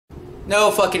No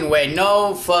fucking way.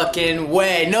 No fucking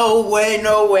way. No way,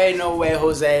 no way, no way,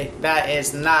 Jose. That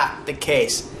is not the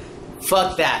case.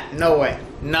 Fuck that. No way.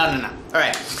 No, no, no.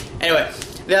 Alright. Anyway,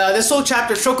 this whole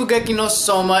chapter, Shokugeki No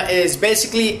Souma, is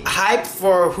basically hype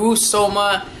for who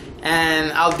Souma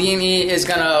and Aldini is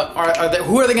gonna,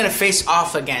 who are they gonna face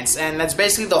off against, and that's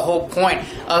basically the whole point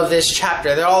of this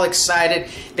chapter. They're all excited.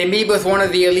 They meet with one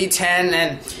of the Elite 10,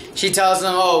 and she tells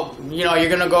them, oh, you know,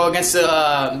 you're gonna go against the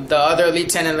other Elite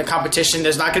 10 in the competition.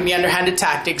 There's not gonna be underhanded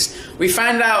tactics. We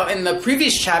find out in the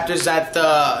previous chapters that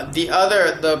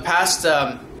the past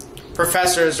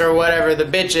professors or whatever, the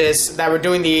bitches that were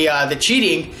doing the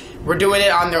cheating, were doing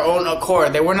it on their own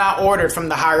accord. They were not ordered from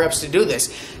the higher ups to do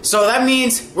this. So that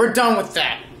means we're done with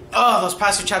that. Oh, those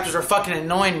past two chapters are fucking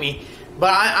annoying me.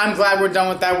 But I'm glad we're done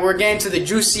with that. We're getting to the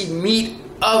juicy meat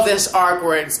of this arc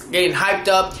where it's getting hyped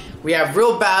up. We have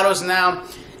real battles now.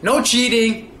 No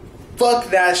cheating.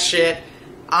 Fuck that shit.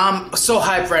 I'm so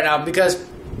hyped right now because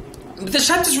this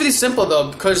chapter's really simple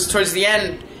though, because towards the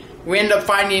end we end up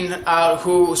finding out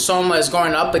who Souma is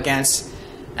going up against.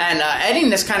 And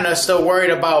Erina is kind of still worried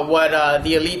about what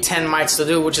the Elite 10 might still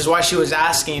do, which is why she was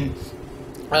asking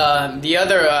the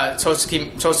other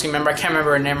Totsuki member, I can't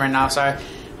remember her name right now, sorry,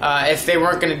 if they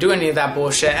weren't going to do any of that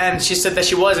bullshit. And she said that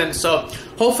she wasn't, so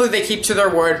hopefully they keep to their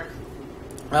word.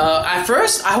 At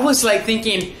first, I was like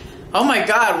thinking, oh my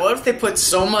god, what if they put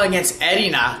Souma against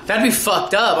Erina? That'd be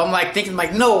fucked up. I'm like thinking,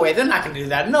 like, no way, they're not going to do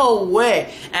that, no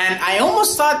way. And I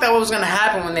almost thought that was going to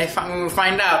happen when we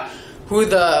find out who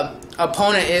the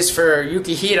opponent is for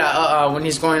Yukihira when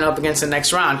he's going up against the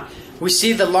next round. We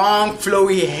see the long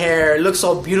flowy hair, it looks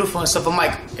all beautiful and stuff. I'm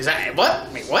like, is that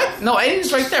what? Wait, what? No,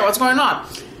 Aiden's right there. What's going on?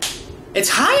 It's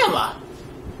Hayama.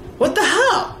 What the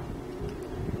hell?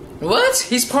 What?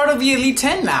 He's part of the Elite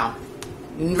 10 now,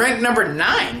 ranked number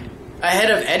 9 ahead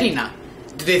of Erina.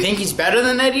 Do they think he's better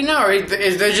than Erina, or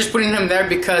is they just putting him there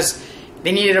because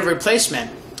they needed a replacement?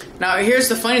 Now, here's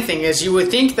the funny thing is, you would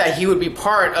think that he would be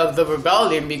part of the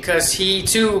rebellion because he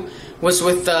too was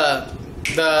with the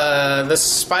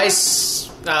Spice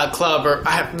Club, or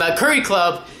the Curry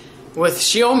Club with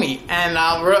Shiomi. And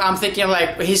I'm thinking,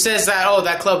 like, he says that, oh,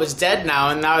 that club is dead now,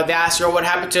 and now they ask her, what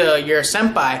happened to your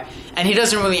senpai? And he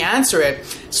doesn't really answer it.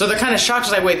 So they're kind of shocked.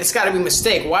 It's like, wait, this got to be a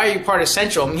mistake. Why are you part of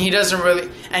Central? And he doesn't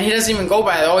even go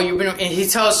by it. Oh, and he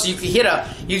tells Yukihira,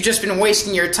 you've just been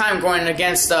wasting your time going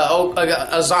against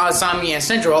Azami and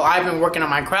Central. I've been working on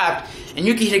my craft. And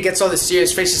Yukihira gets all this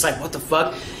serious face. He's like, what the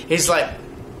fuck? He's like,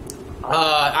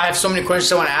 I have so many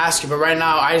questions I want to ask you, but right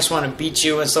now I just want to beat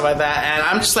you and stuff like that. And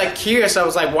I'm just like curious. I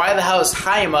was like, why the hell is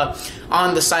Hayama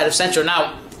on the side of Central?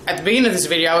 Now, at the beginning of this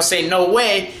video, I was saying no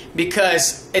way,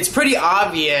 because it's pretty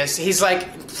obvious he's like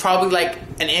probably like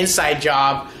an inside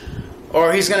job,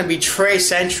 or he's gonna betray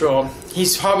Central.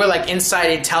 He's probably like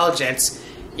inside intelligence.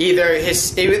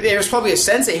 There's probably a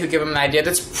sensei who gave him an idea.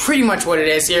 That's pretty much what it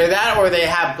is. Either that, or they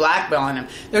have blackmailing him.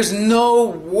 There's no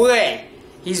way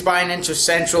he's buying into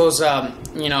Central's thoughts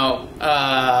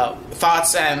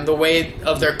and the way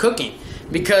of their cooking,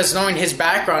 because knowing his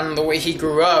background and the way he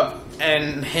grew up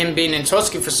and him being in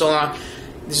Totsuki for so long,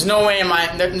 there's no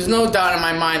doubt in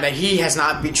my mind that he has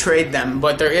not betrayed them,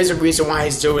 but there is a reason why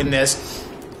he's doing this.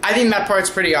 I think that part's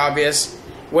pretty obvious.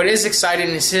 What is exciting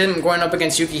is him going up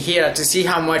against Yukihira to see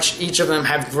how much each of them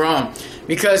have grown.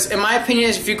 Because in my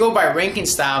opinion, if you go by ranking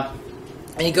style,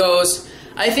 he goes,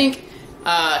 I think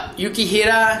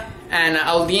Yukihira and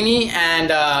Aldini and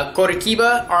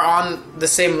Korekiba are on the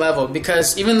same level,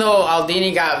 because even though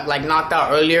Aldini got like knocked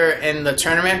out earlier in the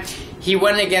tournament, he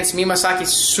went against Mimasaki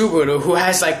Suguru, who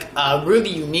has like a really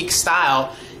unique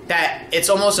style that it's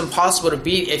almost impossible to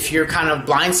beat if you're kind of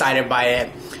blindsided by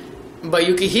it. But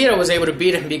Yukihira was able to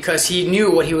beat him because he knew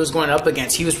what he was going up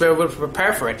against. He was able to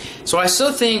prepare for it. So I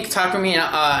still think Takumi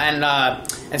and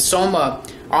Souma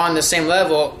are on the same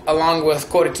level, along with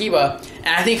Korekiba. And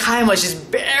I think Hayama is just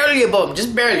barely above him,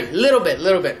 just barely, little bit,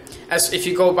 as if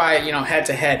you go by, head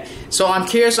to head. So I'm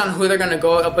curious on who they're gonna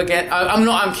go up against.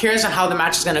 I'm curious on how the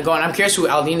match is gonna go, and I'm curious who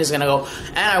Aldine is gonna go,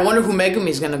 and I wonder who Megumi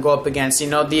is gonna go up against.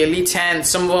 The Elite 10,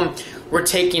 some of them were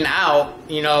taken out.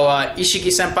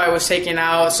 Ishiki Senpai was taken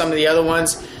out. Some of the other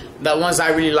ones, the ones I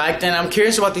really liked, and I'm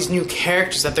curious about these new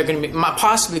characters that they're gonna be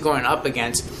possibly going up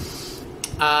against.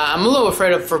 I'm a little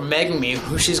afraid for Megumi,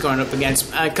 who she's going up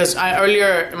against, because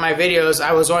earlier in my videos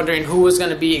I was wondering who was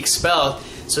going to be expelled.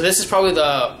 So this is probably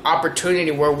the opportunity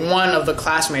where one of the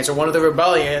classmates or one of the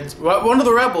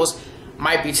rebels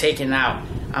might be taken out.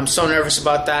 I'm so nervous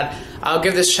about that. I'll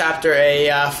give this chapter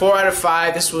a 4 out of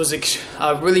 5. This was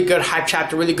a really good hype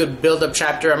chapter, really good build-up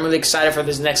chapter. I'm really excited for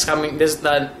this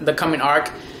the coming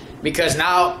arc. because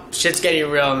now shit's getting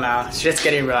real now. Shit's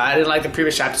getting real. I didn't like the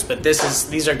previous chapters, but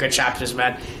these are good chapters,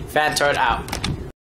 man. Fan turn out.